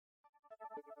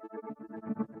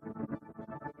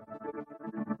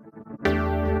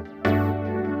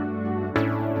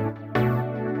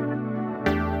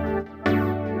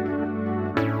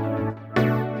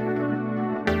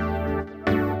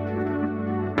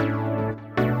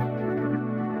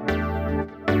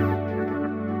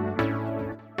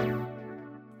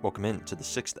Welcome in to the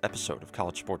 6th episode of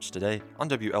College Sports Today on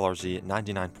WLRZ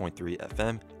 99.3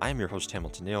 FM. I am your host,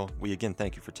 Hamilton Neill. We again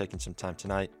thank you for taking some time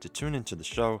tonight to tune into the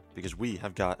show because we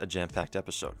have got a jam-packed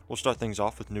episode. We'll start things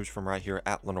off with news from right here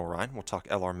at Lenoir-Rhyne. We'll talk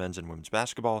LR men's and women's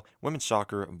basketball, women's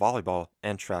soccer, volleyball,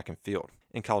 and track and field.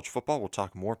 In college football, we'll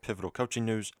talk more pivotal coaching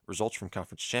news, results from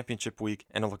conference championship week,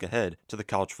 and a look ahead to the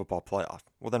college football playoff.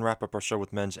 We'll then wrap up our show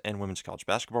with men's and women's college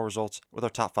basketball results with our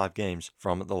top 5 games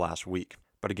from the last week.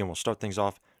 But again, we'll start things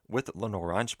off with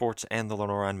Lenoir-Rhyne Sports and the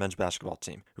Lenoir-Rhyne men's basketball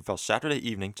team, who fell Saturday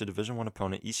evening to Division I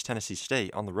opponent East Tennessee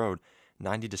State on the road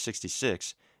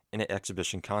 90-66 in an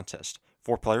exhibition contest.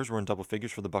 4 players were in double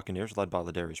figures for the Buccaneers, led by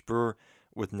Ladarius Brewer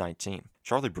with 19.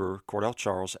 Charlie Brewer, Cordell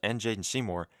Charles, and Jaden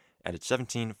Seymour added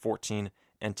 17, 14,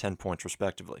 and 10 points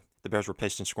respectively. The Bears were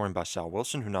paced in scoring by Sal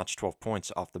Wilson, who notched 12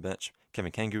 points off the bench.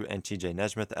 Kevin Kengu and TJ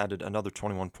Nesmith added another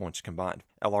 21 points combined.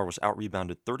 LR was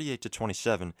out-rebounded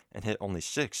 38-27 and hit only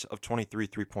 6 of 23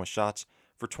 three-point shots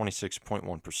for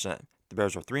 26.1%. The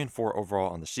Bears are 3-4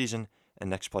 overall on the season and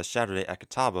next play Saturday at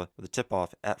Catawba with a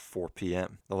tip-off at 4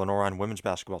 p.m. The Lenoir-Rhyne women's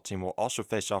basketball team will also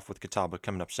face off with Catawba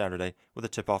coming up Saturday with a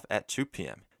tip-off at 2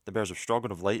 p.m. The Bears have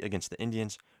struggled of late against the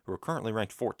Indians, who are currently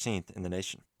ranked 14th in the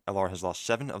nation. LR has lost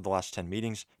 7 of the last 10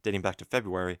 meetings, dating back to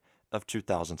February of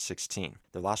 2016.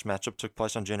 Their last matchup took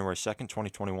place on January 2nd,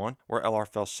 2021, where LR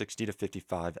fell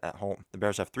 60-55 at home. The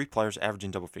Bears have 3 players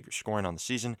averaging double-figure scoring on the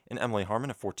season, in Emily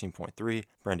Harmon at 14.3,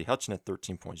 Brandy Hudson at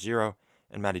 13.0,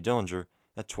 and Maddie Dillinger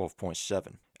at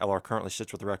 12.7. LR currently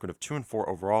sits with a record of 2-4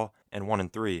 overall and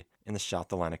 1-3 in the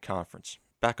South Atlantic Conference.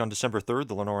 Back on December 3rd,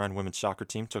 the Lenoir-Rhyne women's soccer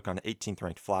team took on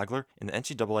 18th-ranked Flagler in the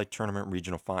NCAA Tournament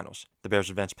Regional Finals. The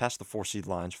Bears advanced past the 4-seed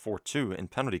Lions 4-2 in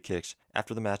penalty kicks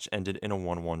after the match ended in a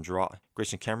 1-1 draw.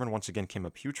 Grayson Cameron once again came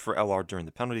up huge for LR during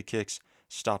the penalty kicks,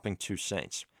 stopping 2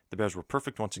 Saints. The Bears were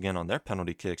perfect once again on their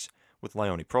penalty kicks, with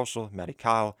Leonie Prosel, Maddie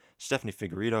Kyle, Stephanie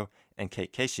Figueredo, and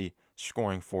Kate Casey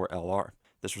scoring for LR.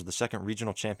 This was the second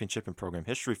regional championship in program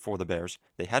history for the Bears.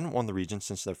 They hadn't won the region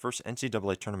since their first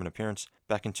NCAA tournament appearance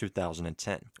back in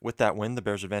 2010. With that win, the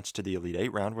Bears advanced to the Elite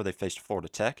 8 round where they faced Florida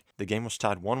Tech. The game was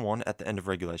tied 1-1 at the end of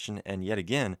regulation, and yet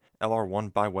again, LR won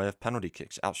by way of penalty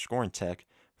kicks, outscoring Tech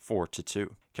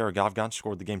 4-2. Kara Govgon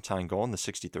scored the game-tying goal in the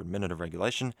 63rd minute of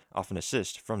regulation off an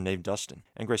assist from Nave Dustin,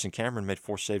 and Grayson Cameron made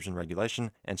 4 saves in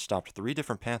regulation and stopped 3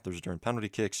 different Panthers during penalty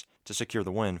kicks to secure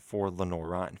the win for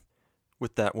Lenoir-Rhyne.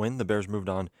 With that win, the Bears moved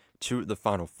on to the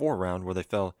Final Four round where they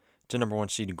fell to number 1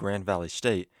 seed Grand Valley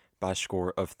State by a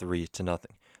score of 3-0.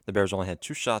 The Bears only had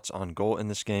 2 shots on goal in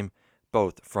this game,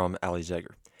 both from Ali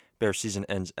Zager. Bears season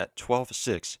ends at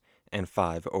 12-6 and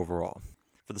 5 overall.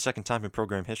 For the second time in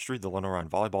program history, the Lenoir-Rhyne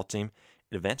volleyball team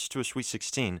advanced to a Sweet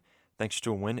 16 thanks to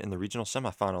a win in the regional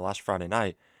semifinal last Friday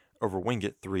night over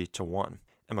Wingate 3-1.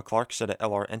 Emma Clark set a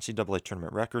LR NCAA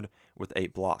tournament record with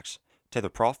 8 blocks. Taylor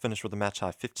Prawl finished with a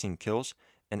match-high 15 kills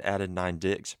and added 9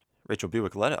 digs. Rachel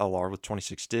Buick led LR with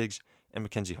 26 digs, and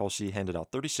Mackenzie Holsey handed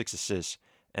out 36 assists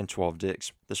and 12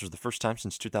 digs. This was the first time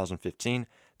since 2015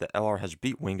 that LR has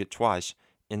beat Wingate twice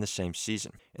in the same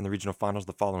season. In the regional finals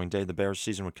the following day, the Bears'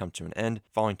 season would come to an end,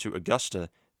 falling to Augusta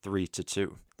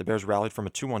 3-2. The Bears rallied from a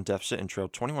 2-1 deficit and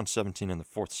trailed 21-17 in the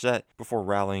 4th set before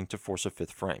rallying to force a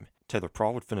 5th frame. Taylor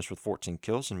Prawl would finish with 14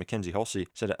 kills, and Mackenzie Holsey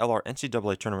set a LR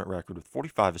NCAA tournament record with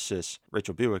 45 assists.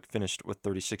 Rachel Buick finished with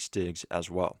 36 digs as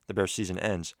well. The Bears' season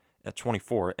ends at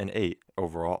 24-8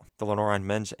 overall. The Lenoir-Rhyne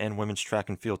men's and women's track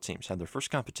and field teams had their first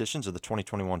competitions of the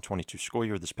 2021-22 school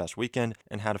year this past weekend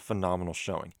and had a phenomenal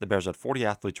showing. The Bears had 40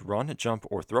 athletes run, jump,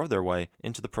 or throw their way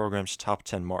into the program's top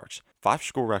 10 marks. 5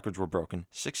 school records were broken,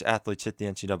 6 athletes hit the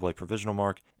NCAA provisional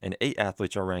mark, and 8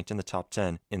 athletes are ranked in the top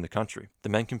 10 in the country. The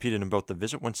men competed in both the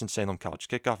Visit Winston-Salem College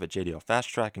Kickoff at JDL Fast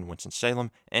Track in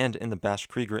Winston-Salem and in the Bass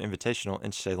Krieger Invitational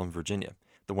in Salem, Virginia.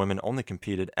 The women only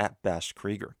competed at Bass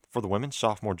Krieger. For the women,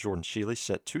 sophomore Jordan Shealy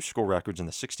set 2 school records in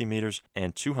the 60 meters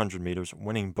and 200 meters,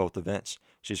 winning both events.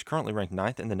 She is currently ranked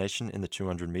 9th in the nation in the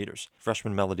 200 meters.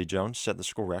 Freshman Melody Jones set the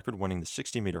school record, winning the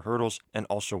 60-meter hurdles and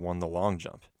also won the long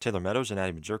jump. Taylor Meadows and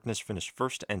Addie Majerknes finished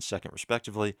 1st and 2nd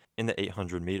respectively in the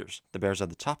 800 meters. The Bears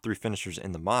had the top 3 finishers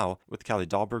in the mile, with Callie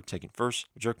Dahlberg taking 1st,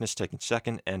 Majerknes taking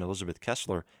 2nd, and Elizabeth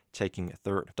Kessler taking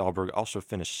 3rd. Dahlberg also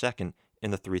finished 2nd in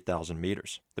the 3,000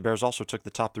 meters. The Bears also took the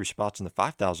top 3 spots in the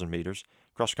 5,000 meters.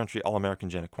 Cross-country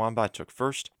All-American Jenna Kwambai took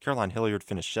 1st, Caroline Hilliard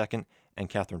finished 2nd, and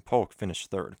Catherine Polk finished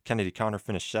third. Kennedy Connor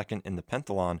finished second in the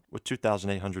pentathlon with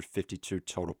 2,852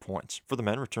 total points. For the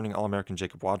men, returning All-American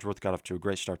Jacob Wadsworth got off to a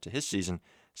great start to his season,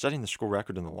 setting the school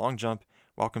record in the long jump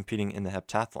while competing in the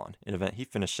heptathlon, an event he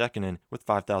finished second in with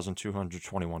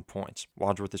 5,221 points.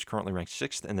 Wadsworth is currently ranked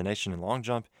 6th in the nation in long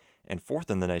jump and 4th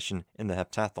in the nation in the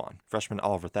heptathlon. Freshman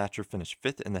Oliver Thatcher finished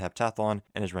 5th in the heptathlon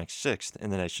and is ranked 6th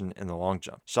in the nation in the long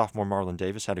jump. Sophomore Marlon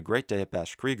Davis had a great day at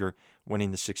Bash Krieger,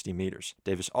 winning the 60 meters.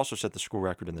 Davis also set the school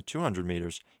record in the 200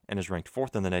 meters and is ranked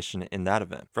 4th in the nation in that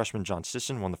event. Freshman John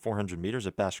Sisson won the 400 meters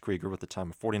at Bash Krieger with a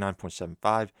time of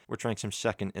 49.75, which ranks him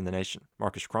 2nd in the nation.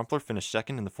 Marcus Crumpler finished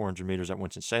 2nd in the 400 meters at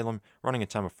Winston-Salem, running a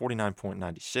time of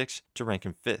 49.96 to rank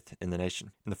him 5th in the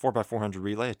nation. In the 4x400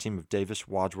 relay, a team of Davis,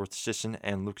 Wadsworth, Sisson,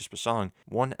 and Lucas Basong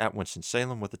won at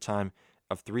Winston-Salem with a time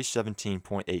of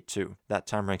 3:17.82. That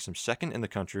time ranks them 2nd in the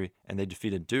country, and they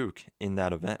defeated Duke in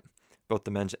that event. Both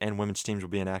the men's and women's teams will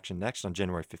be in action next on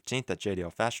January 15th at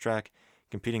JDL Fast Track,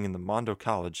 competing in the Mondo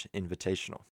College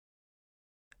Invitational.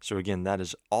 So again, that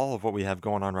is all of what we have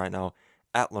going on right now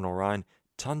at Lenoir-Rhyne.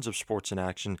 Tons of sports in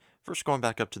action. First, going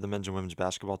back up to the men's and women's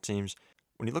basketball teams.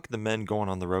 When you look at the men going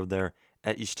on the road there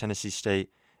at East Tennessee State,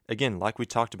 again, like we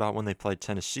talked about when they played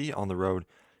Tennessee on the road,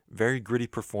 very gritty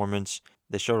performance.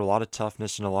 They showed a lot of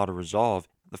toughness and a lot of resolve.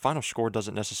 The final score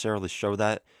doesn't necessarily show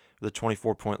that, with a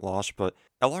 24-point loss, but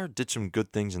LR did some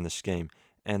good things in this game,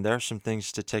 and there are some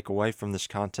things to take away from this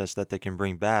contest that they can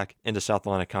bring back into South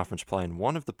Atlantic Conference play. And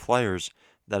one of the players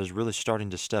that is really starting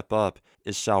to step up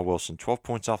is Sal Wilson. 12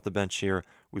 points off the bench here.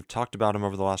 We've talked about him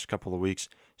over the last couple of weeks,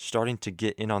 starting to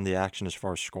get in on the action as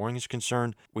far as scoring is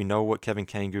concerned. We know what Kevin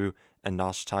Kangu and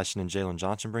Nas Tyson and Jalen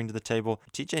Johnson bring to the table.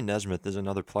 TJ Nesmith is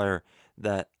another player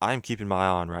that I'm keeping my eye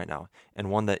on right now,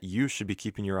 and one that you should be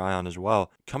keeping your eye on as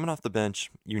well. Coming off the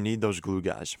bench, you need those glue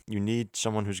guys. You need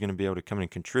someone who's going to be able to come in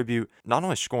and contribute, not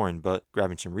only scoring, but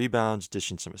grabbing some rebounds,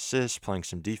 dishing some assists, playing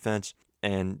some defense,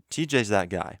 and TJ's that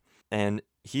guy. And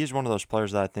he is one of those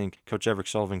players that I think Coach Everett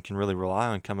Sullivan can really rely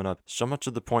on coming up. So much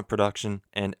of the point production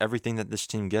and everything that this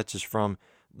team gets is from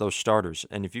those starters.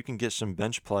 And if you can get some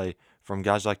bench play from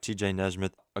guys like TJ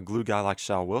Nesmith, a glue guy like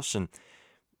Sal Wilson,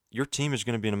 your team is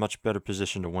going to be in a much better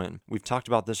position to win. We've talked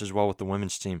about this as well with the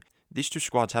women's team. These two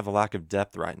squads have a lack of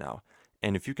depth right now.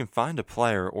 And if you can find a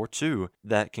player or two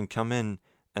that can come in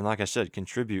and, like I said,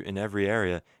 contribute in every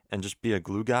area and just be a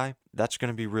glue guy, that's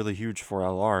going to be really huge for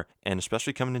LR, and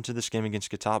especially coming into this game against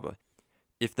Catawba.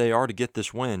 If they are to get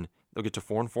this win, they'll get to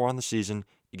 4-4 on the season,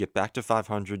 you get back to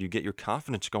 500, you get your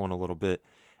confidence going a little bit,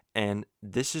 and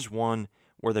this is one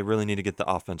where they really need to get the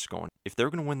offense going. If they're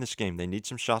going to win this game, they need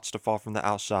some shots to fall from the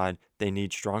outside. They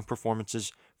need strong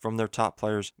performances from their top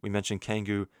players. We mentioned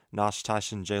Kangu, Nas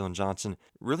Tyson, Jalen Johnson.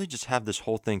 Really just have this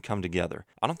whole thing come together.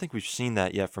 I don't think we've seen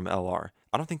that yet from LR.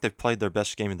 I don't think they've played their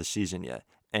best game of the season yet.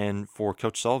 And for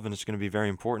Coach Sullivan, it's going to be very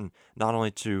important not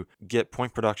only to get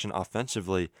point production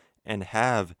offensively and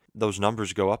have those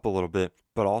numbers go up a little bit,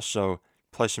 but also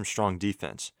play some strong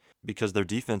defense, because their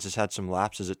defense has had some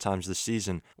lapses at times this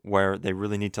season where they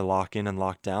really need to lock in and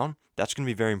lock down. That's going to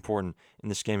be very important in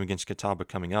this game against Catawba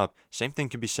coming up. Same thing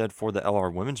can be said for the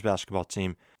LR women's basketball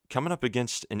team, coming up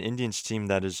against an Indians team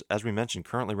that is, as we mentioned,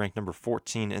 currently ranked number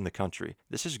 14 in the country.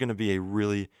 This is going to be a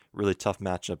really, really tough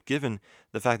matchup, given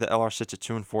the fact that LR sits at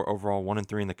 2-4 overall,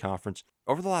 1-3 in the conference.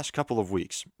 Over the last couple of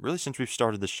weeks, really since we've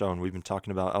started this show and we've been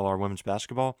talking about LR women's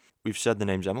basketball, we've said the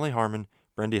names Emily Harmon,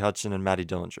 Brendy Hudson, and Maddie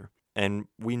Dillinger. And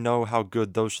we know how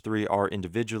good those three are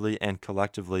individually and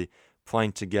collectively,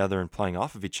 playing together and playing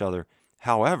off of each other.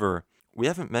 However, we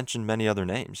haven't mentioned many other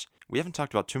names. We haven't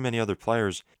talked about too many other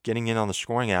players getting in on the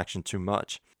scoring action too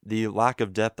much. The lack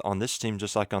of depth on this team,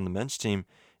 just like on the men's team,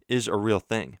 is a real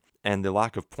thing. And the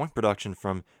lack of point production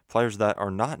from players that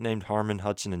are not named Harmon,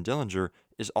 Hudson, and Dillinger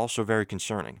is also very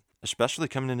concerning, especially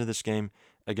coming into this game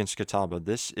against Catawba.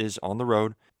 This is on the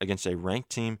road against a ranked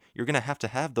team. You're going to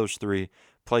have those three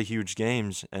play huge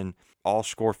games and all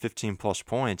score 15-plus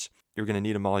points. You're going to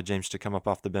need a Molly James to come up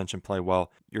off the bench and play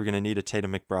well. You're going to need a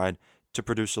Tatum McBride to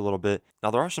produce a little bit.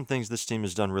 Now, there are some things this team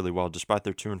has done really well. Despite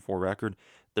their 2-4 record,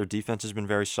 their defense has been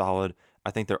very solid.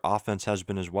 I think their offense has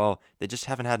been as well. They just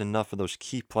haven't had enough of those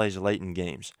key plays late in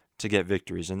games to get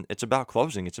victories. And it's about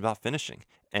closing. It's about finishing.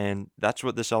 And that's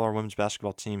what this LR women's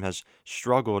basketball team has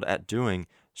struggled at doing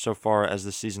so far as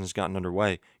the season has gotten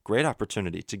underway. Great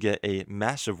opportunity to get a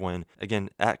massive win, again,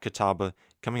 at Catawba.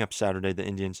 Coming up Saturday, the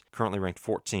Indians currently ranked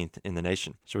 14th in the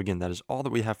nation. So again, that is all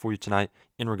that we have for you tonight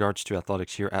in regards to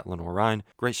athletics here at Lenoir-Rhyne.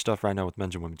 Great stuff right now with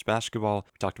men's and women's basketball.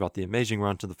 We talked about the amazing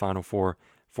run to the Final Four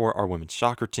for our women's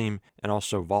soccer team, and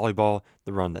also volleyball,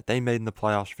 the run that they made in the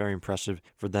playoffs, very impressive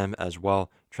for them as well.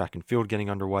 Track and field getting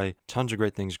underway, tons of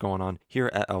great things going on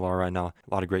here at LR right now,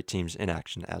 a lot of great teams in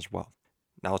action as well.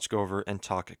 Now let's go over and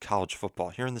talk college football.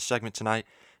 Here in this segment tonight,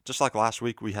 just like last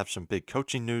week, we have some big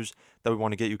coaching news that we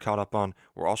want to get you caught up on.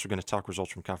 We're also going to talk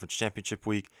results from Conference Championship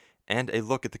Week and a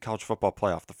look at the college football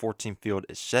playoff. The 4-team field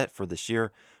is set for this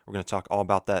year. We're going to talk all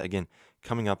about that again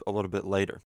coming up a little bit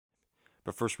later.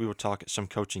 But first, we will talk some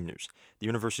coaching news. The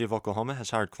University of Oklahoma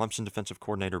has hired Clemson defensive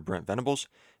coordinator Brent Venables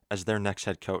as their next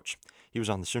head coach. He was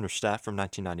on the Sooner staff from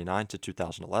 1999 to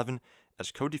 2011,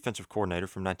 as co-defensive coordinator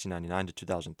from 1999 to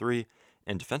 2003,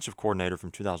 and defensive coordinator from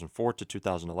 2004 to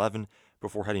 2011,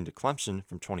 before heading to Clemson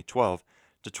from 2012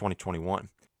 to 2021.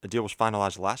 A deal was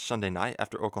finalized last Sunday night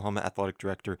after Oklahoma Athletic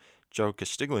Director Joe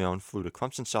Castiglione flew to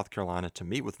Clemson, South Carolina to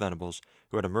meet with Venables,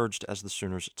 who had emerged as the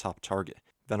Sooners' top target.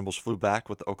 Venables flew back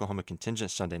with the Oklahoma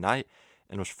contingent Sunday night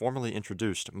and was formally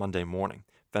introduced Monday morning.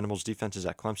 Venables' defenses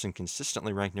at Clemson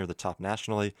consistently ranked near the top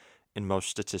nationally in most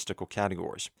statistical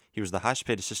categories. He was the highest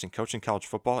paid assistant coach in college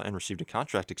football and received a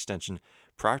contract extension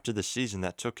prior to the season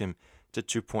that took him to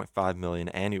 $2.5 million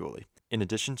annually. In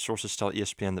addition, sources tell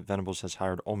ESPN that Venables has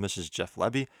hired Ole Miss's Jeff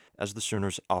Lebby as the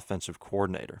Sooners' offensive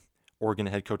coordinator. Oregon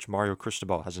head coach Mario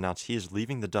Cristobal has announced he is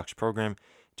leaving the Ducks program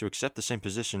to accept the same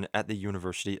position at the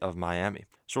University of Miami.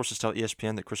 Sources tell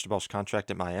ESPN that Cristobal's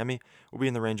contract at Miami will be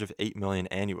in the range of $8 million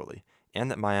annually, and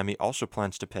that Miami also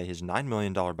plans to pay his $9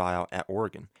 million buyout at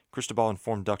Oregon. Cristobal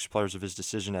informed Ducks players of his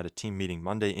decision at a team meeting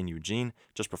Monday in Eugene.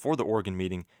 Just before the Oregon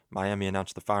meeting, Miami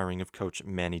announced the firing of coach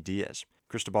Manny Diaz.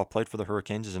 Cristobal played for the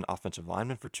Hurricanes as an offensive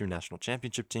lineman for 2 national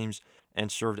championship teams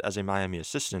and served as a Miami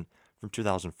assistant from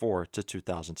 2004 to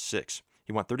 2006.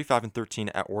 He went 35-13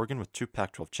 at Oregon with 2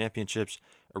 Pac-12 championships,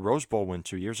 a Rose Bowl win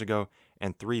 2 years ago,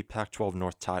 and 3 Pac-12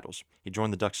 North titles. He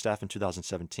joined the Ducks staff in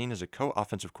 2017 as a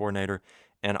co-offensive coordinator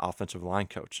and offensive line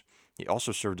coach. He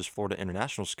also served as Florida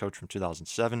Internationals coach from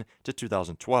 2007 to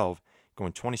 2012,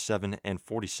 going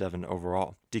 27-47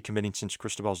 overall. Decommitting since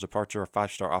Cristobal's departure are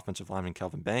 5-star offensive lineman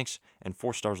Kelvin Banks and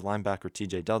 4-stars linebacker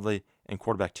TJ Dudley and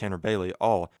quarterback Tanner Bailey,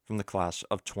 all from the class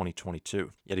of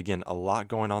 2022. Yet again, a lot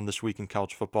going on this week in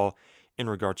college football in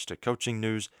regards to coaching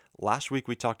news. Last week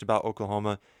we talked about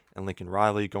Oklahoma and Lincoln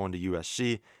Riley going to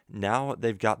USC. Now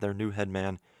they've got their new head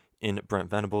man in Brent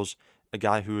Venables, a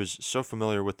guy who is so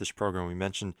familiar with this program. We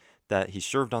mentioned that he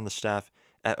served on the staff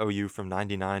at OU from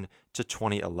 99 to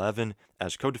 2011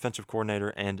 as co-defensive coordinator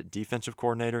and defensive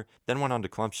coordinator, then went on to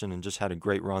Clemson and just had a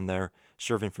great run there,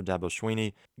 serving for Dabo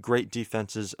Swinney. Great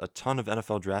defenses, a ton of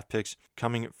NFL draft picks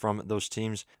coming from those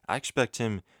teams. I expect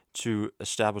him to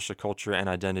establish a culture and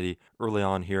identity early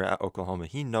on here at Oklahoma.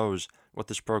 He knows what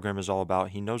this program is all about.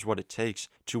 He knows what it takes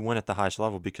to win at the highest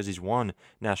level because he's won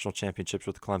national championships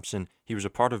with Clemson. He was a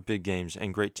part of big games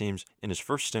and great teams in his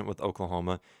first stint with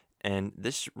Oklahoma. And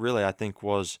this really, I think,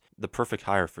 was the perfect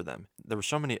hire for them. There were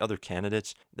so many other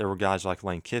candidates. There were guys like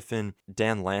Lane Kiffin,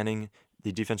 Dan Lanning,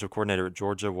 the defensive coordinator at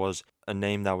Georgia, was a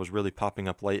name that was really popping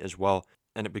up late as well.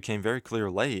 And it became very clear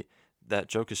late that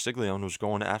Joe Castiglione was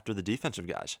going after the defensive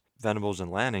guys, Venables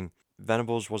and Lanning.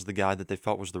 Venables was the guy that they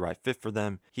felt was the right fit for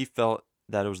them. He felt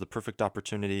that it was the perfect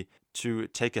opportunity to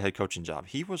take a head coaching job.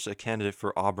 He was a candidate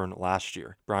for Auburn last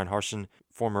year. Brian Harsin,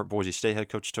 former Boise State head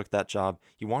coach, took that job.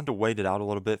 He wanted to wait it out a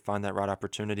little bit, find that right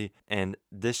opportunity, and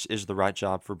this is the right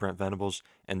job for Brent Venables,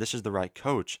 and this is the right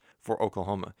coach for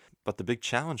Oklahoma. But the big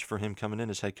challenge for him coming in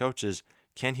as head coach is,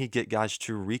 can he get guys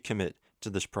to recommit to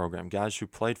this program? Guys who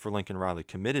played for Lincoln Riley,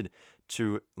 committed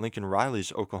to Lincoln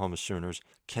Riley's Oklahoma Sooners,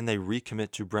 can they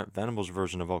recommit to Brent Venables'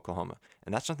 version of Oklahoma?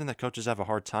 And that's something that coaches have a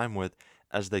hard time with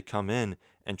as they come in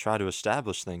and try to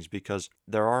establish things, because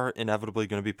there are inevitably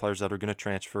going to be players that are going to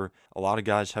transfer. A lot of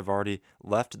guys have already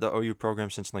left the OU program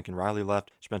since Lincoln Riley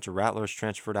left. Spencer Rattler has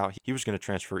transferred out. He was going to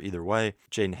transfer either way.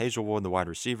 Jaden Hazelwood, the wide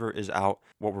receiver, is out.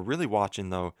 What we're really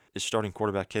watching, though, is starting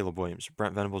quarterback Caleb Williams.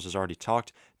 Brent Venables has already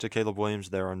talked to Caleb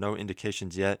Williams. There are no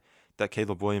indications yet that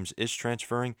Caleb Williams is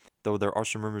transferring, though there are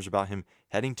some rumors about him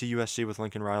heading to USC with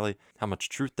Lincoln Riley. How much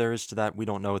truth there is to that, we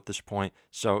don't know at this point.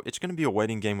 So it's going to be a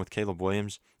waiting game with Caleb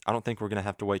Williams. I don't think we're going to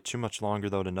have to wait too much longer,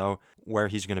 though, to know where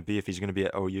he's going to be, if he's going to be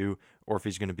at OU or if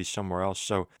he's going to be somewhere else.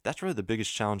 So that's really the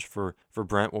biggest challenge for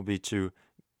Brent, will be to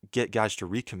get guys to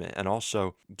recommit and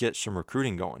also get some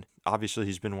recruiting going. Obviously,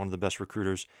 he's been one of the best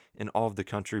recruiters in all of the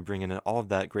country, bringing in all of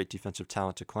that great defensive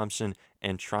talent to Clemson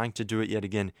and trying to do it yet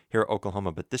again here at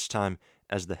Oklahoma, but this time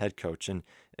as the head coach. And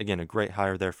again, a great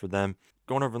hire there for them.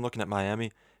 Going over and looking at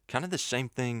Miami, kind of the same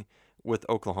thing with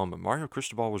Oklahoma. Mario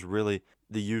Cristobal was really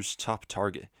the U's top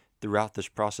target throughout this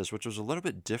process, which was a little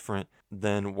bit different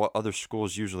than what other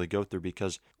schools usually go through,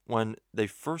 because when they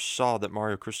first saw that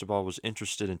Mario Cristobal was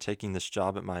interested in taking this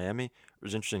job at Miami,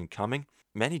 was interested in coming,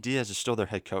 Manny Diaz is still their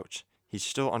head coach. He's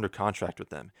still under contract with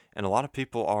them. And a lot of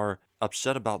people are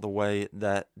upset about the way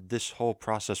that this whole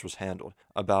process was handled,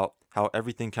 about how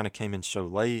everything kind of came in so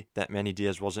late, that Manny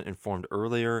Diaz wasn't informed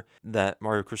earlier, that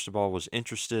Mario Cristobal was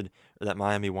interested, or that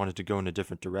Miami wanted to go in a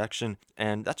different direction.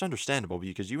 And that's understandable,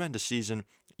 because you end a season,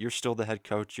 you're still the head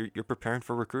coach, you're preparing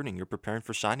for recruiting, you're preparing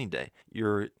for signing day,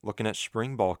 you're looking at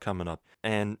spring ball coming up.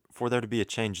 And for there to be a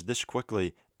change this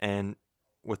quickly and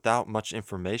without much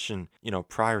information,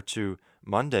 prior to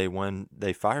Monday when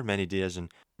they fired Manny Diaz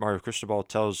and Mario Cristobal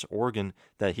tells Oregon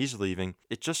that he's leaving,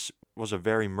 it just was a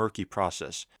very murky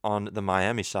process on the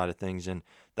Miami side of things. And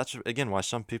that's, again, why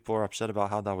some people are upset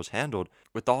about how that was handled.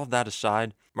 With all of that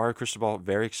aside, Mario Cristobal,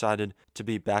 very excited to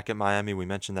be back at Miami. We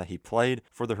mentioned that he played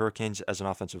for the Hurricanes as an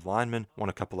offensive lineman, won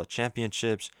a couple of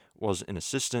championships, was an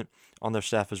assistant on their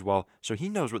staff as well. So he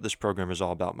knows what this program is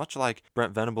all about. Much like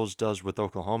Brent Venables does with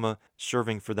Oklahoma,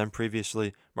 serving for them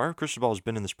previously, Mario Cristobal has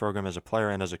been in this program as a player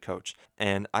and as a coach.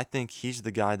 And I think he's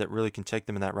the guy that really can take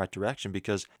them in that right direction,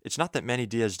 because it's not that Manny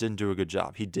Diaz didn't do a good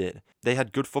job. He did. They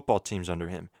had good football teams under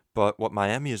him. But what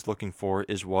Miami is looking for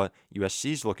is what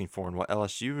USC is looking for, and what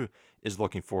LSU is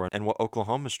looking for, and what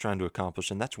Oklahoma is trying to accomplish,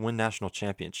 and that's win national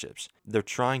championships. They're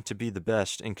trying to be the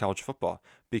best in college football,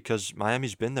 because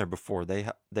Miami's been there before. They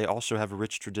also have a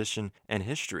rich tradition and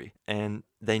history, and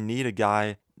they need a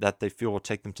guy that they feel will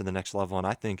take them to the next level. And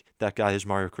I think that guy is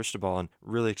Mario Cristobal, and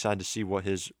really excited to see what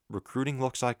his recruiting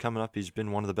looks like coming up. He's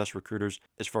been one of the best recruiters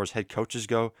as far as head coaches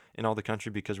go in all the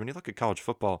country, because when you look at college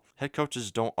football, head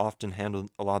coaches don't often handle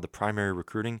a lot of the primary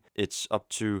recruiting. It's up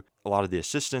to a lot of the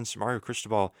assistants. Mario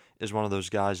Cristobal is one of those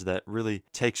guys that really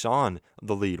takes on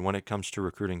the lead when it comes to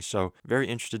recruiting. So very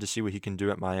interested to see what he can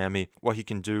do at Miami, what he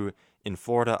can do in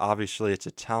Florida. Obviously, it's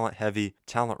a talent-heavy,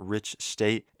 talent-rich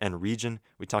state and region.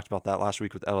 We talked about that last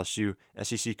week with LSU,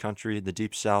 SEC country, the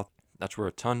Deep South. That's where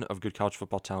a ton of good college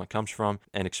football talent comes from,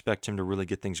 and expect him to really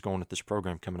get things going with this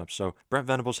program coming up. So Brent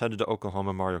Venables headed to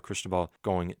Oklahoma, Mario Cristobal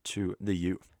going to the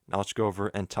U. Now let's go over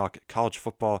and talk college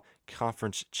football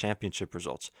conference championship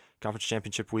results. Conference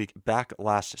championship week back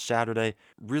last Saturday.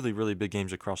 Really, really big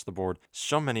games across the board.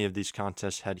 So many of these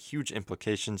contests had huge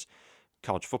implications.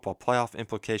 College football playoff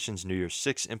implications, New Year's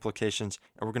Six implications,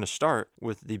 and we're going to start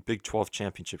with the Big 12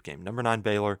 championship game. Number 9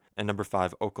 Baylor and number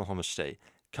 5 Oklahoma State.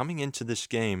 Coming into this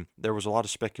game, there was a lot of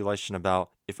speculation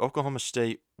about if Oklahoma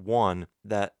State won,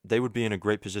 that they would be in a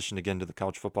great position to get into the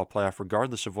college football playoff,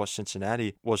 regardless of what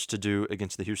Cincinnati was to do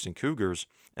against the Houston Cougars.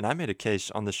 And I made a case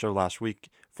on the show last week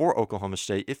for Oklahoma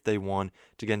State, if they won,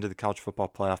 to get into the college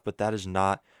football playoff, but that is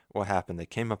not what happened. They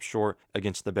came up short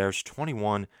against the Bears,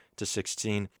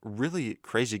 21-16. Really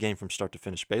crazy game from start to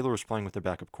finish. Baylor was playing with their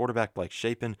backup quarterback, Blake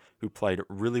Shapen, who played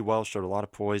really well, showed a lot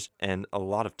of poise and a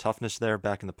lot of toughness there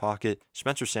back in the pocket.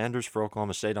 Spencer Sanders for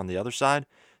Oklahoma State on the other side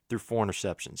threw 4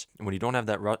 interceptions. And when you don't have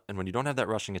that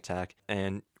rushing attack,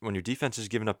 and when your defense is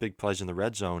giving up big plays in the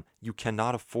red zone, you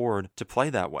cannot afford to play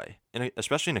that way. And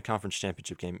especially in a conference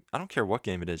championship game. I don't care what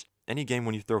game it is. Any game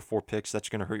when you throw 4 picks, that's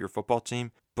going to hurt your football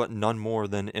team, but none more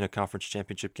than in a conference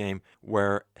championship game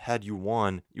where, had you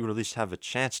won, you would at least have a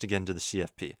chance to get into the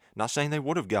CFP. Not saying they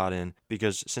would have got in,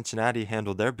 because Cincinnati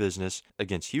handled their business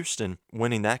against Houston,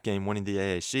 winning that game, winning the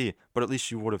AAC, but at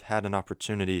least you would have had an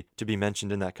opportunity to be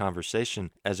mentioned in that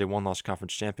conversation as a one-loss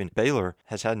conference champion. Baylor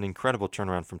has had an incredible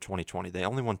turnaround from 2020. They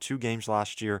only won 2 games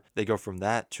last year. They go from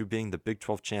that to being the Big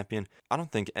 12 champion. I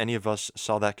don't think any of us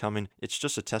saw that coming. It's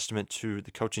just a testament to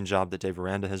the coaching job that Dave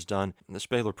Aranda has done. And this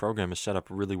Baylor program is set up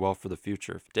really well for the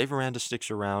future. If Dave Aranda sticks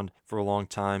around for a long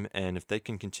time, and if they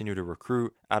can continue to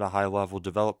recruit at a high level,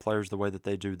 develop players the way that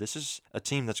they do, this is a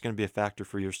team that's going to be a factor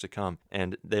for years to come.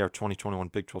 And they are 2021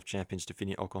 Big 12 champions,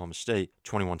 defeating Oklahoma State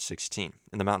 21-16.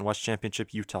 In the Mountain West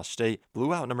Championship, Utah State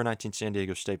blew out number 19 San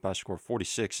Diego State by a score of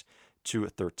 46-13.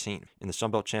 In the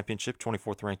Sun Belt Championship,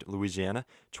 24th ranked Louisiana,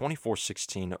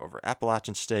 24-16 over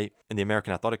Appalachian State. In the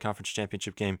American Athletic Conference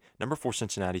Championship game, number 4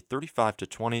 Cincinnati,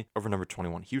 35-20 over number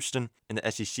 21 Houston. In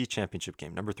the SEC Championship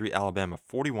game, number 3 Alabama,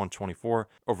 41-24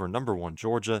 over number 1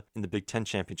 Georgia. In the Big 10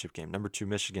 Championship game, number 2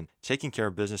 Michigan, taking care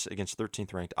of business against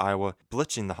 13th ranked Iowa,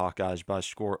 blitzing the Hawkeyes by a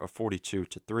score of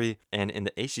 42-3. And in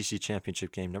the ACC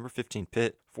Championship game, number 15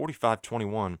 Pitt,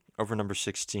 45-21 over number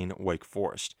 16 Wake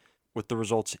Forest. With the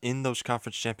results in those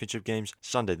conference championship games,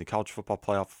 Sunday, the college football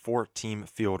playoff 4-team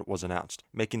field was announced.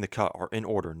 Making the cut are in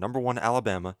order: number 1,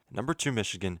 Alabama; number 2,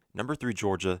 Michigan; number 3,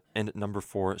 Georgia; and number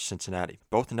 4, Cincinnati.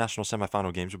 Both national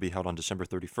semifinal games will be held on December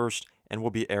 31st and will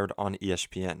be aired on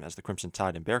ESPN, as the Crimson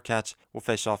Tide and Bearcats will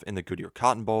face off in the Goodyear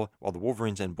Cotton Bowl, while the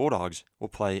Wolverines and Bulldogs will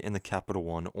play in the Capital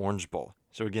One Orange Bowl.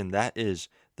 So again, that is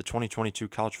the 2022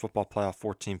 college football playoff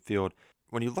 4-team field.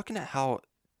 When you're looking at how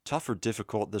tough or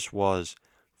difficult this was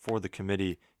for the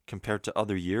committee compared to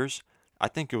other years, I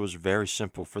think it was very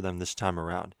simple for them this time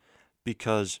around,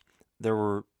 because there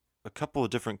were a couple of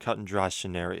different cut and dry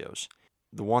scenarios.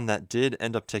 The one that did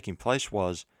end up taking place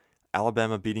was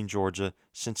Alabama beating Georgia,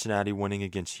 Cincinnati winning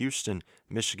against Houston,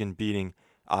 Michigan beating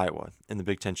Iowa in the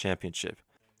Big Ten Championship.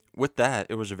 With that,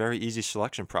 it was a very easy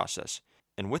selection process.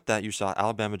 And with that, you saw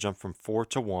Alabama jump from 4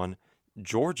 to 1,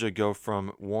 Georgia go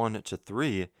from 1 to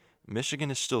 3, Michigan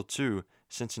is still 2,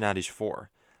 Cincinnati's 4.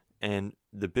 And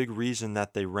the big reason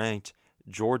that they ranked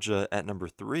Georgia at number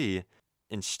 3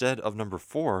 instead of number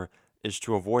 4 is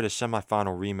to avoid a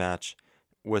semifinal rematch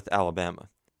with Alabama.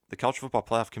 The College Football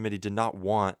Playoff Committee did not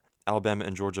want Alabama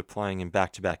and Georgia playing in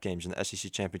back-to-back games in the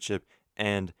SEC Championship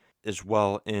and as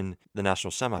well in the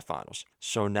national semifinals.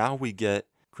 So now we get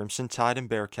Crimson Tide and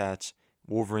Bearcats,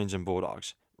 Wolverines and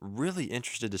Bulldogs. Really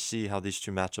interested to see how these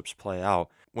two matchups play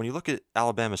out. When you look at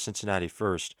Alabama-Cincinnati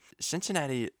first,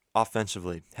 Cincinnati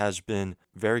offensively has been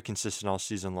very consistent all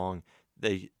season long.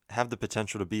 They have the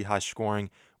potential to be high scoring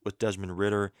with Desmond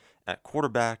Ridder at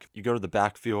quarterback. You go to the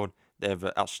backfield, they have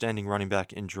an outstanding running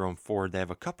back in Jerome Ford. They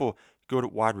have a couple good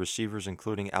wide receivers,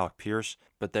 including Alec Pierce,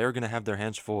 but they're going to have their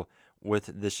hands full with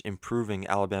this improving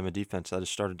Alabama defense that has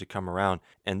started to come around,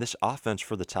 and this offense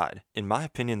for the Tide, in my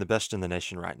opinion, the best in the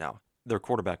nation right now. Their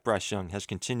quarterback, Bryce Young, has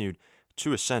continued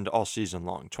to ascend all season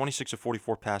long. 26 of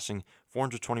 44 passing,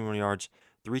 421 yards,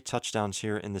 3 touchdowns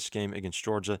here in this game against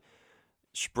Georgia.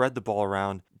 Spread the ball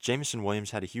around. Jamison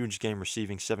Williams had a huge game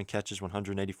receiving, 7 catches,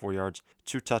 184 yards,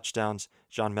 2 touchdowns.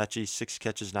 John Mechie, 6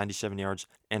 catches, 97 yards,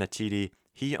 and a TD.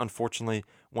 He unfortunately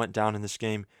went down in this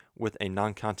game with a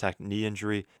non-contact knee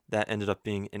injury that ended up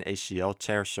being an ACL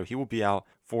tear, so he will be out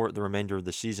for the remainder of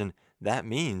the season. That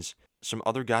means some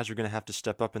other guys are going to have to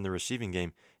step up in the receiving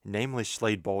game, namely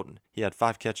Slade Bolden. He had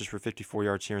 5 catches for 54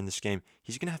 yards here in this game.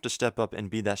 He's going to have to step up and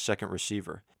be that second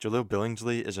receiver. Jaleel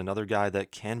Billingsley is another guy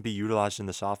that can be utilized in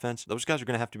this offense. Those guys are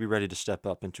going to have to be ready to step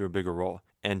up into a bigger role.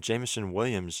 And Jamison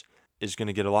Williams is going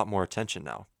to get a lot more attention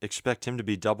now. Expect him to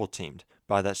be double-teamed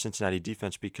by that Cincinnati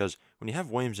defense, because when you have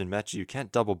Williams and Mechie, you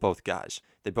can't double both guys.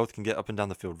 They both can get up and down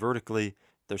the field vertically.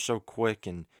 They're so quick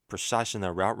and precise in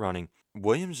their route running.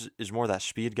 Williams is more that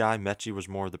speed guy. Mechie was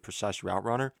more the precise route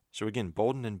runner. So again,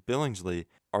 Bolden and Billingsley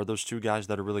are those two guys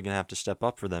that are really going to have to step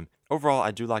up for them. Overall,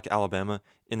 I do like Alabama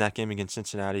in that game against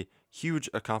Cincinnati. Huge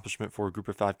accomplishment for a Group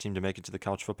of 5 team to make it to the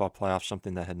college football playoff,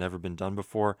 something that had never been done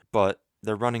before. But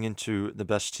they're running into the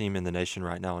best team in the nation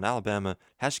right now, and Alabama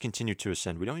has continued to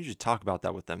ascend. We don't usually talk about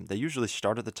that with them. They usually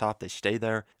start at the top. They stay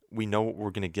there. We know what we're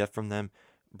going to get from them.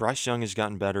 Bryce Young has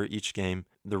gotten better each game.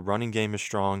 The running game is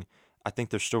strong. I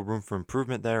think there's still room for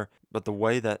improvement there, but the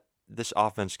way that this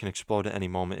offense can explode at any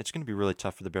moment, it's going to be really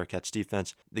tough for the Bearcats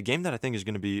defense. The game that I think is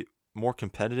going to be more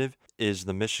competitive is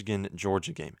the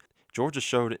Michigan-Georgia game. Georgia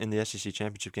showed in the SEC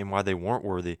championship game why they weren't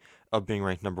worthy of being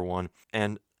ranked number 1,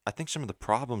 and I think some of the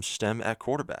problems stem at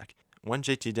quarterback. When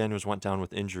JT Daniels went down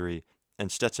with injury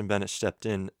and Stetson Bennett stepped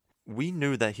in, we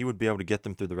knew that he would be able to get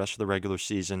them through the rest of the regular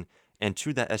season and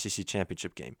to that SEC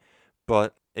championship game.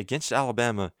 But against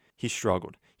Alabama, he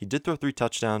struggled. He did throw 3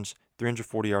 touchdowns,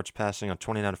 340 yards passing on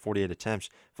 29 of 48 attempts,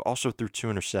 but also threw 2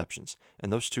 interceptions.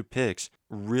 And those 2 picks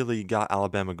really got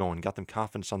Alabama going, got them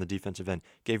confidence on the defensive end,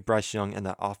 gave Bryce Young and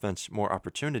that offense more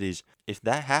opportunities. If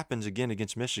that happens again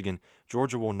against Michigan,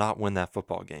 Georgia will not win that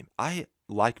football game. I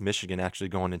like Michigan actually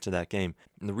going into that game.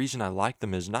 And the reason I like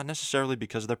them is not necessarily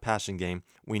because of their passing game.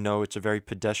 We know it's a very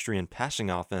pedestrian passing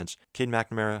offense. Cade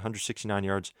McNamara, 169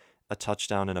 yards, a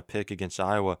touchdown and a pick against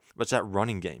Iowa. But it's that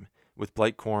running game with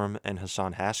Blake Corum and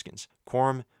Hassan Haskins.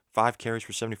 Corum, 5 carries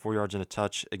for 74 yards and a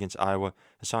touch against Iowa.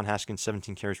 Hassan Haskins,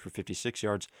 17 carries for 56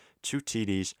 yards, 2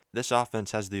 TDs. This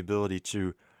offense has the ability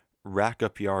to rack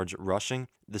up yards rushing.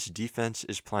 This defense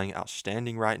is playing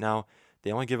outstanding right now.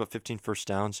 They only give up 15 first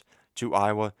downs to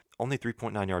Iowa, only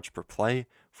 3.9 yards per play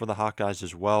for the Hawkeyes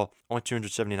as well, only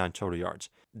 279 total yards.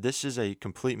 This is a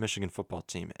complete Michigan football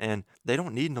team, and they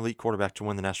don't need an elite quarterback to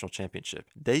win the national championship.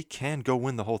 They can go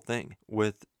win the whole thing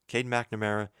with Cade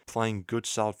McNamara playing good,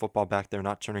 solid football back there,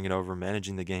 not turning it over,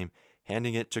 managing the game,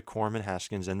 handing it to Corum and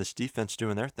Haskins, and this defense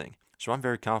doing their thing. So I'm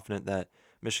very confident that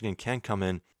Michigan can come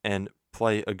in and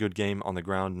play a good game on the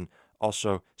ground and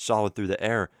also solid through the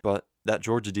air, but that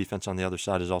Georgia defense on the other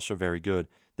side is also very good.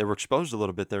 They were exposed a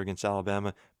little bit there against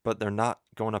Alabama, but they're not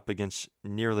going up against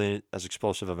nearly as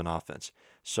explosive of an offense.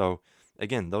 So,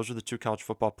 again, those are the two college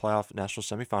football playoff national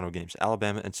semifinal games,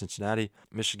 Alabama and Cincinnati,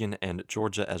 Michigan and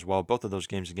Georgia as well. Both of those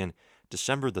games, again,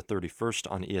 December the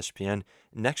 31st on ESPN.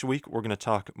 Next week, we're going to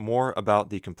talk more about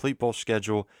the complete bowl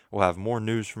schedule. We'll have more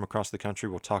news from across the country.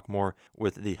 We'll talk more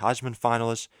with the Heisman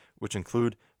finalists, which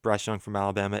include Bryce Young from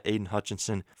Alabama, Aiden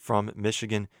Hutchinson from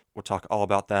Michigan. We'll talk all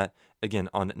about that again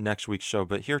on next week's show.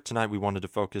 But here tonight, we wanted to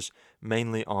focus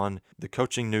mainly on the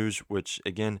coaching news, which,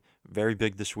 again, very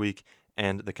big this week,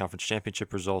 and the conference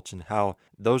championship results and how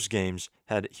those games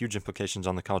had huge implications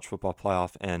on the college football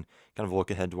playoff, and kind of a look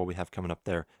ahead to what we have coming up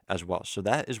there as well. So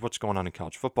that is what's going on in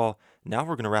college football. Now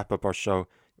we're going to wrap up our show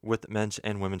with men's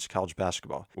and women's college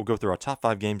basketball. We'll go through our top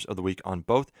 5 games of the week on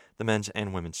both the men's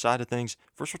and women's side of things.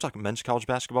 First, we'll talk men's college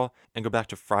basketball and go back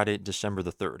to Friday, December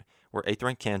the 3rd, where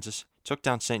 8th-ranked Kansas took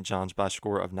down St. John's by a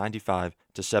score of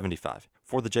 95-75.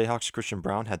 For the Jayhawks, Christian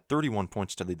Brown had 31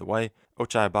 points to lead the way.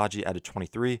 Ochai Agbaji added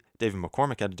 23. David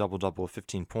McCormick had a double-double of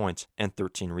 15 points and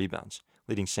 13 rebounds.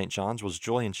 Leading St. John's was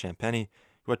Julian Champagny,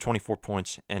 who had 24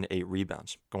 points and 8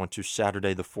 rebounds. Going to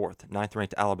Saturday the 4th,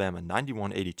 9th-ranked Alabama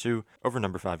 91-82 over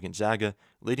number 5 Gonzaga.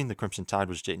 Leading the Crimson Tide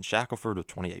was Jaden Shackelford with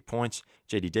 28 points.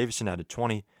 J.D. Davison added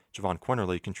 20. Javon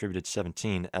Quinterly contributed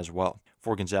 17 as well.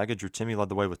 For Gonzaga, Drew Timme led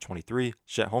the way with 23.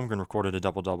 Chet Holmgren recorded a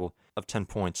double-double of 10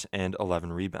 points and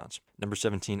 11 rebounds. Number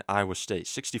 17, Iowa State,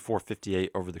 64-58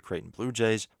 over the Creighton Blue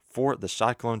Jays. For the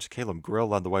Cyclones, Caleb Grill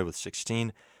led the way with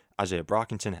 16. Isaiah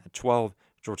Brockington had 12.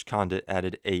 George Condit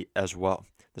added 8 as well.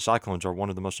 The Cyclones are one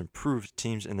of the most improved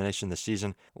teams in the nation this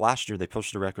season. Last year, they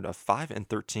posted a record of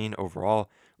 5-13 overall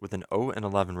with an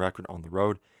 0-11 record on the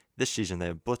road. This season, they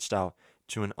have blitzed out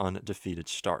to an undefeated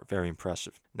start. Very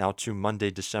impressive. Now to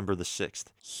Monday, December the 6th.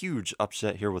 Huge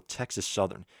upset here with Texas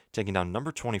Southern, taking down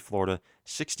number 20 Florida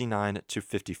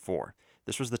 69-54.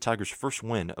 This was the Tigers' first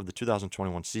win of the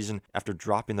 2021 season after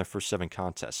dropping their first 7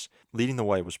 contests. Leading the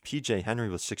way was P.J. Henry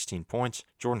with 16 points.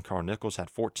 Jordan Carl-Nichols had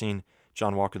 14.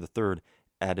 John Walker III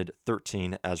added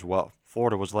 13 as well.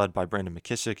 Florida was led by Brandon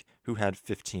McKissick, who had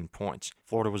 15 points.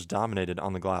 Florida was dominated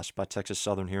on the glass by Texas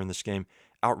Southern here in this game,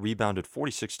 out-rebounded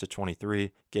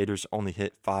 46-23. Gators only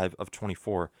hit 5 of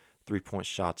 24 three-point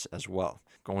shots as well.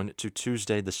 Going to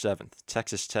Tuesday the 7th,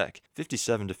 Texas Tech,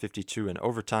 57-52 in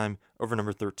overtime over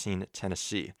number 13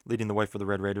 Tennessee. Leading the way for the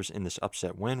Red Raiders in this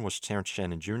upset win was Terrence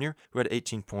Shannon Jr., who had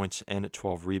 18 points and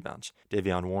 12 rebounds.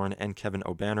 Davion Warren and Kevin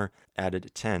O'Banner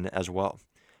added 10 as well.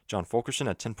 John Fulkerson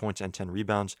had 10 points and 10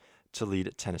 rebounds to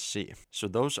lead Tennessee. So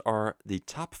those are the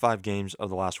top 5 games of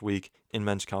the last week in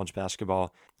men's college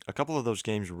basketball. A couple of those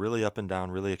games really up and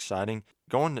down, really exciting.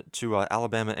 Going to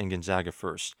Alabama and Gonzaga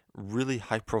first. Really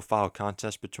high-profile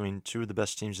contest between two of the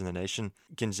best teams in the nation.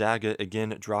 Gonzaga,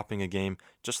 again, dropping a game,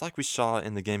 just like we saw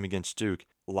in the game against Duke.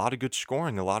 A lot of good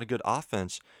scoring, a lot of good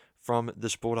offense from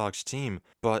this Bulldogs team,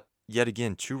 but yet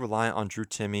again, too reliant on Drew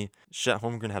Timme. Chet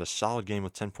Holmgren had a solid game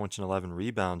with 10 points and 11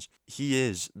 rebounds. He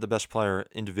is the best player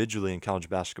individually in college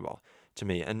basketball to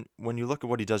me. And when you look at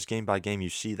what he does game by game, you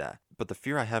see that. But the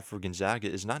fear I have for Gonzaga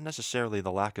is not necessarily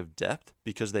the lack of depth,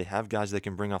 because they have guys they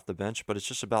can bring off the bench, but it's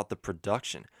just about the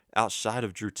production outside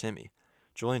of Drew Timme.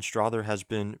 Julian Strawther has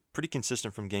been pretty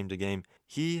consistent from game to game.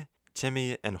 He,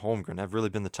 Timme, and Holmgren have really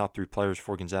been the top 3 players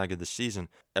for Gonzaga this season.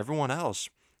 Everyone else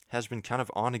has been kind of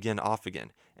on again, off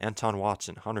again. Anton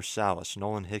Watson, Hunter Salas,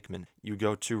 Nolan Hickman. You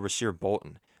go to Rasir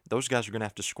Bolton. Those guys are going to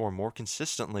have to score more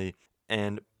consistently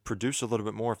and produce a little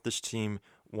bit more if this team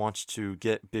wants to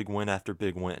get big win after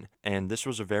big win. And this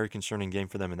was a very concerning game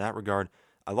for them in that regard.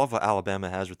 I love what Alabama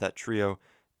has with that trio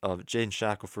of Jaden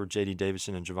Shackelford, J.D.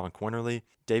 Davison, and Javon Quinterly.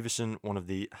 Davison, one of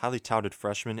the highly touted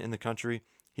freshmen in the country,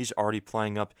 he's already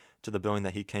playing up to the billing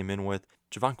that he came in with.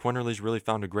 Javon Quinterly's really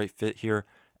found a great fit here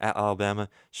at Alabama,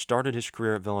 started his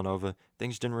career at Villanova.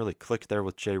 Things didn't really click there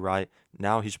with Jay Wright.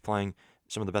 Now he's playing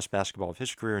some of the best basketball of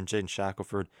his career, and Jaden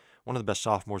Shackelford, one of the best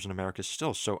sophomores in America,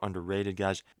 still so underrated,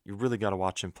 guys. You really got to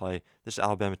watch him play. This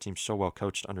Alabama team's so well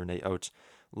coached under Nate Oates.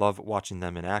 Love watching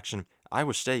them in action.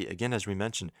 Iowa State, again, as we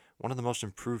mentioned, one of the most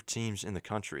improved teams in the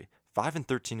country.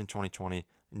 5-13 in 2020,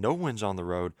 no wins on the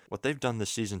road. What they've done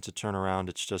this season to turn around,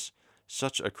 it's just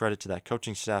such a credit to that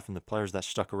coaching staff and the players that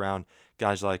stuck around.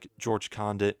 Guys like George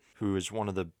Condit, who is one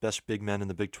of the best big men in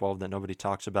the Big 12 that nobody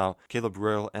talks about. Caleb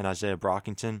Grill and Isaiah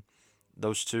Brockington.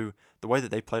 Those two, the way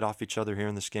that they played off each other here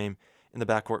in this game, in the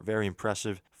backcourt, very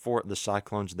impressive for the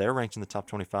Cyclones. They're ranked in the top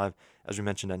 25, as we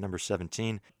mentioned, at number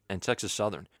 17. And Texas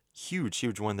Southern,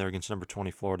 huge win there against number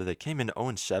 20 Florida. They came in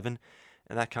 0-7 in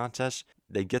that contest.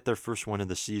 They get their first win of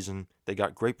the season. They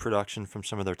got great production from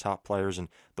some of their top players, and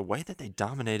the way that they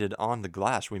dominated on the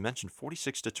glass, we mentioned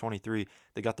 46-23.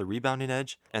 They got the rebounding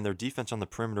edge, and their defense on the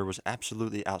perimeter was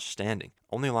absolutely outstanding,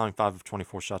 only allowing 5 of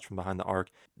 24 shots from behind the arc.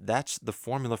 That's the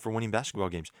formula for winning basketball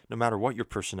games. No matter what your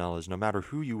personnel is, no matter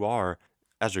who you are,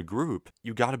 as a group,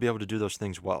 you got to be able to do those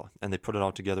things well. And they put it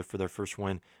all together for their first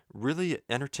win. Really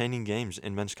entertaining games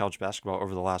in men's college basketball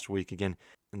over the last week. Again,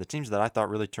 and the teams that I thought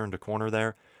really turned a corner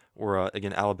there were,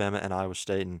 again, Alabama and Iowa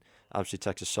State, and obviously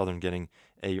Texas Southern getting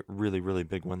a really, really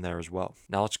big win there as well.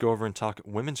 Now let's go over and talk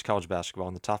women's college basketball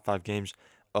and the top 5 games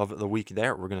of the week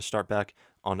there. We're going to start back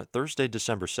on Thursday,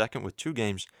 December 2nd with 2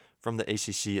 games from the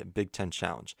ACC Big Ten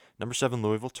Challenge. Number 7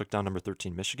 Louisville took down number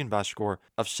 13 Michigan by a score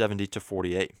of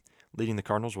 70-48. Leading the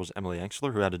Cardinals was Emily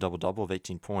Enxler, who had a double-double of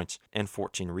 18 points and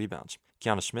 14 rebounds.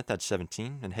 Kiana Smith had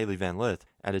 17, and Haley Van Lith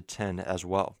added 10 as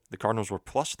well. The Cardinals were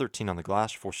plus 13 on the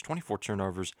glass, forced 24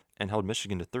 turnovers, and held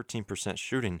Michigan to 13%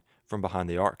 shooting from behind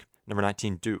the arc. Number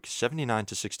 19 Duke,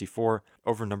 79-64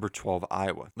 over number 12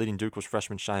 Iowa. Leading Duke was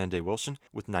freshman Cheyenne Day Wilson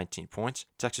with 19 points.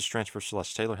 Texas transfer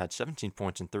Celeste Taylor had 17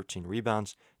 points and 13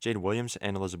 rebounds. Jade Williams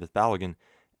and Elizabeth Balogun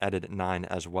added 9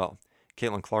 as well.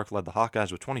 Caitlin Clark led the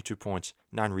Hawkeyes with 22 points,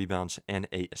 9 rebounds, and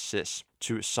 8 assists.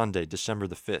 To Sunday, December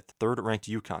the 5th, third-ranked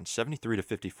UConn,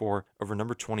 73-54 over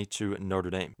number 22 Notre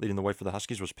Dame. Leading the way for the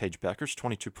Huskies was Paige Beckers,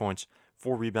 22 points,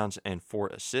 4 rebounds, and 4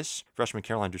 assists. Freshman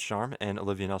Caroline Ducharme and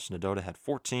Olivia Nelson-Adota had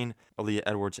 14. Aaliyah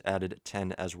Edwards added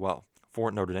 10 as well.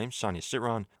 For Notre Dame, Sonia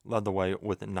Citron led the way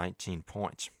with 19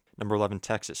 points. Number 11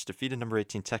 Texas defeated number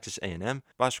 18 Texas A&M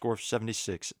by a score of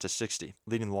 76-60.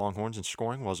 Leading the Longhorns in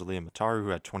scoring was Aaliyah Mataru, who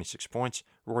had 26 points.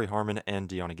 Rory Harmon and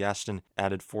Deanna Gaston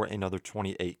added for another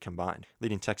 28 combined.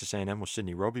 Leading Texas A&M was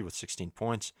Sydney Roby with 16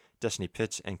 points. Destiny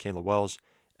Pitts and Kayla Wells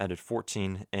added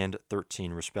 14 and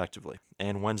 13 respectively.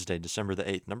 And Wednesday, December the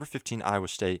 8th, number 15 Iowa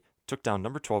State took down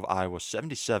number 12 Iowa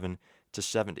 77-70.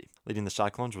 Leading the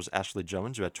Cyclones was Ashley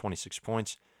Jones, who had 26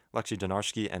 points. Lexi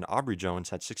Donarski and Aubrey Jones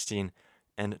had 16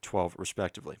 and 12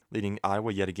 respectively. Leading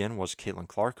Iowa yet again was Caitlin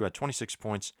Clark, who had 26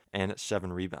 points and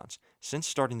 7 rebounds. Since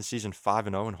starting the season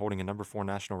 5-0 and holding a number 4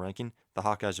 national ranking, the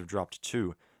Hawkeyes have dropped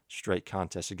 2 straight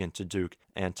contests again to Duke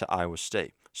and to Iowa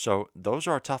State. So those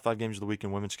are our top 5 games of the week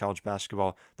in women's college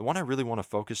basketball. The one I really want to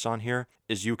focus on here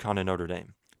is UConn and Notre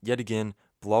Dame. Yet again,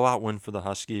 blowout win for the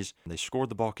Huskies. They scored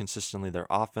the ball consistently. Their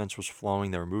offense was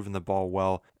flowing. They were moving the ball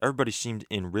well. Everybody seemed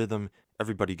in rhythm.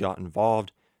 Everybody got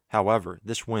involved. However,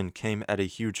 this win came at a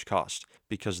huge cost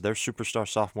because their superstar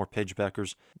sophomore Paige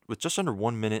Beckers, with just under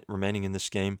 1 minute remaining in this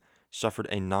game, suffered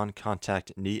a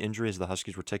non-contact knee injury as the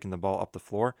Huskies were taking the ball up the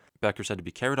floor. Beckers had to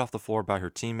be carried off the floor by her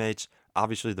teammates.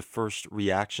 Obviously, the first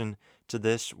reaction to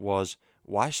this was,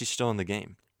 why is she still in the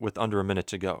game with under a minute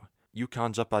to go?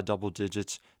 UConn's up by double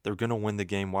digits. They're going to win the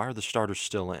game. Why are the starters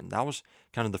still in? That was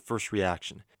kind of the first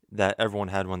reaction that everyone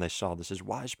had when they saw this, is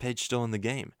why is Paige still in the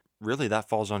game? Really, that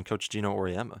falls on Coach Gino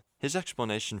Auriemma. His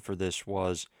explanation for this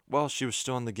was, well, she was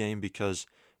still in the game because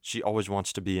she always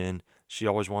wants to be in. She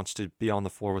always wants to be on the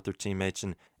floor with her teammates,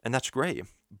 and that's great.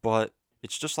 But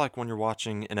it's just like when you're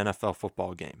watching an NFL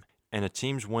football game, and a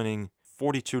team's winning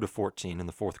 42-14 in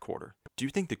the fourth quarter. Do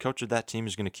you think the coach of that team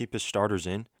is going to keep his starters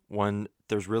in when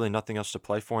there's really nothing else to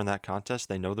play for in that contest?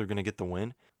 They know they're going to get the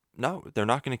win. No, they're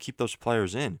not going to keep those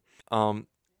players in.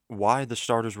 Why the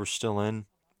starters were still in,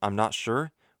 I'm not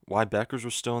sure. Why Beckers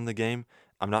was still in the game,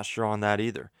 I'm not sure on that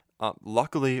either.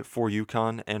 Luckily for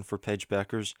UConn and for Paige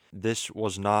Beckers, this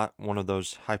was not one of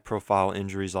those high-profile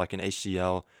injuries like an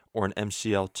ACL or an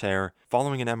MCL tear.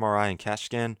 Following an MRI and CAT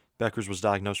scan, Beckers was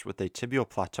diagnosed with a tibial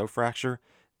plateau fracture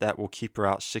that will keep her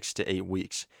out 6 to 8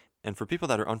 weeks. And for people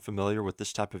that are unfamiliar with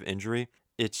this type of injury,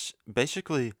 it's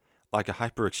basically like a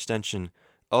hyperextension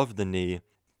of the knee,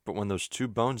 but when those two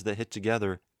bones that hit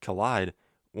together collide,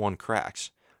 one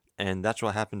cracks. And that's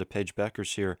what happened to Paige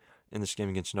Beckers here in this game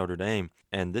against Notre Dame.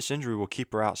 And this injury will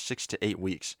keep her out 6 to 8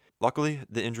 weeks. Luckily,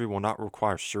 the injury will not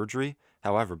require surgery.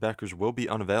 However, Beckers will be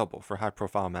unavailable for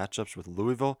high-profile matchups with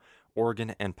Louisville,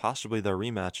 Oregon, and possibly their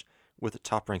rematch with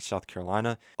top-ranked South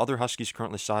Carolina. Other Huskies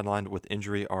currently sidelined with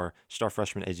injury are star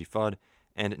freshman Azzi Fudd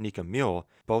and Nika Mule,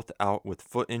 both out with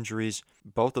foot injuries.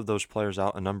 Both of those players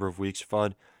out a number of weeks.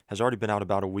 Fudd has already been out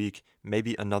about a week,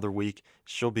 maybe another week.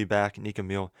 She'll be back. Nika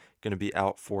Mule going to be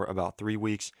out for about 3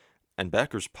 weeks. And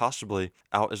Beckers possibly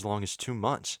out as long as 2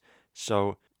 months.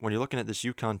 So when you're looking at this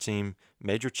UConn team,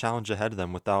 major challenge ahead of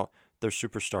them without their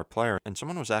superstar player. And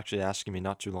someone was actually asking me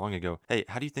not too long ago, hey,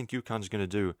 how do you think UConn's going to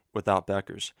do without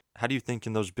Beckers? How do you think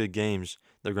in those big games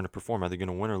they're going to perform? Are they going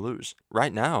to win or lose?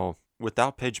 Right now,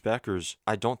 without Paige Beckers,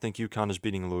 I don't think UConn is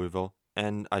beating Louisville.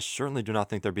 and I certainly do not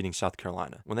think they're beating South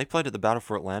Carolina. When they played at the Battle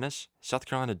for Atlantis, South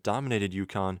Carolina dominated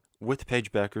UConn with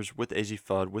Paige Beckers, with AZ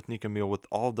Fudd, with Nika Meal, with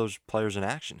all of those players in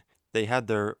action. They had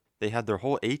their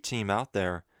whole A team out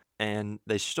there, and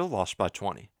they still lost by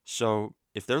 20. So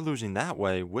if they're losing that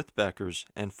way with Beckers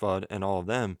and Fudd and all of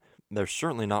them, they're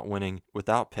certainly not winning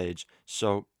without Paige.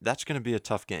 So that's going to be a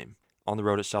tough game on the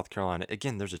road at South Carolina.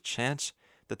 Again, there's a chance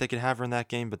that they could have her in that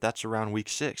game, but that's around week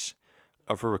 6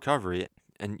 of her recovery.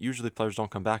 And usually players don't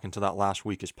come back until that last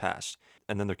week has passed.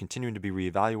 And then they're continuing to be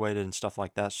reevaluated and stuff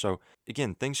like that. So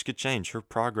again, things could change. Her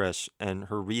progress and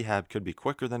her rehab could be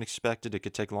quicker than expected. It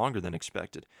could take longer than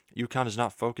expected. UConn is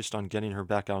not focused on getting her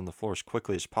back out on the floor as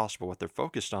quickly as possible. What they're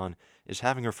focused on is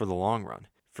having her for the long run,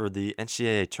 for the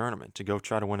NCAA tournament, to go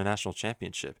try to win a national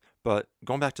championship. But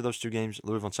going back to those 2 games,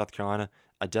 Louisville and South Carolina,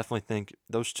 I definitely think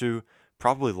those 2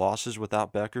 probably losses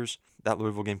without Beckers. That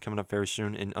Louisville game coming up very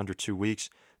soon in under 2 weeks.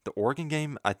 The Oregon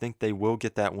game, I think they will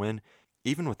get that win.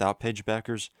 Even without Paige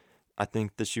Beckers, I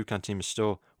think this UConn team is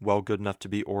still well good enough to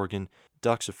beat Oregon.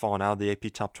 Ducks have fallen out of the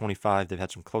AP Top 25. They've had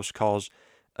some close calls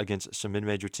against some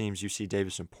mid-major teams. UC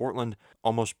Davis and Portland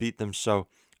almost beat them. So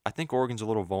I think Oregon's a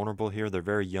little vulnerable here. They're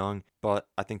very young, but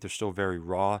I think they're still very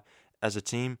raw as a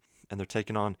team. And they're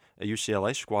taking on a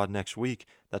UCLA squad next week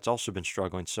that's also been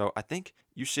struggling. So I think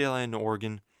UCLA and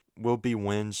Oregon will be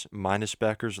wins minus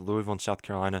Beckers. Louisville and South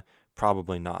Carolina,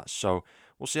 probably not. So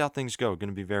we'll see how things go. Going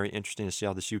to be very interesting to see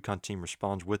how this UConn team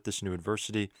responds with this new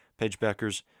adversity. Paige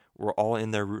Beckers, we're all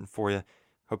in there rooting for you.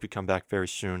 Hope you come back very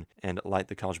soon and light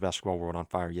the college basketball world on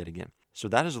fire yet again. So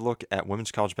that is a look at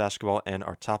women's college basketball and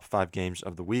our top 5 games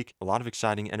of the week. A lot of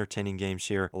exciting, entertaining games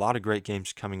here. A lot of great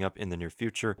games coming up in the near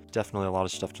future. Definitely a lot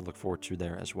of stuff to look forward to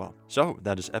there as well. So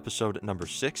that is episode number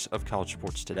 6 of College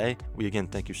Sports Today. We again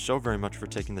thank you so very much for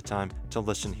taking the time to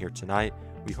listen here tonight.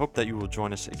 We hope that you will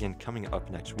join us again coming up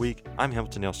next week. I'm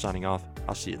Hamilton Neill signing off.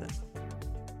 I'll see you then.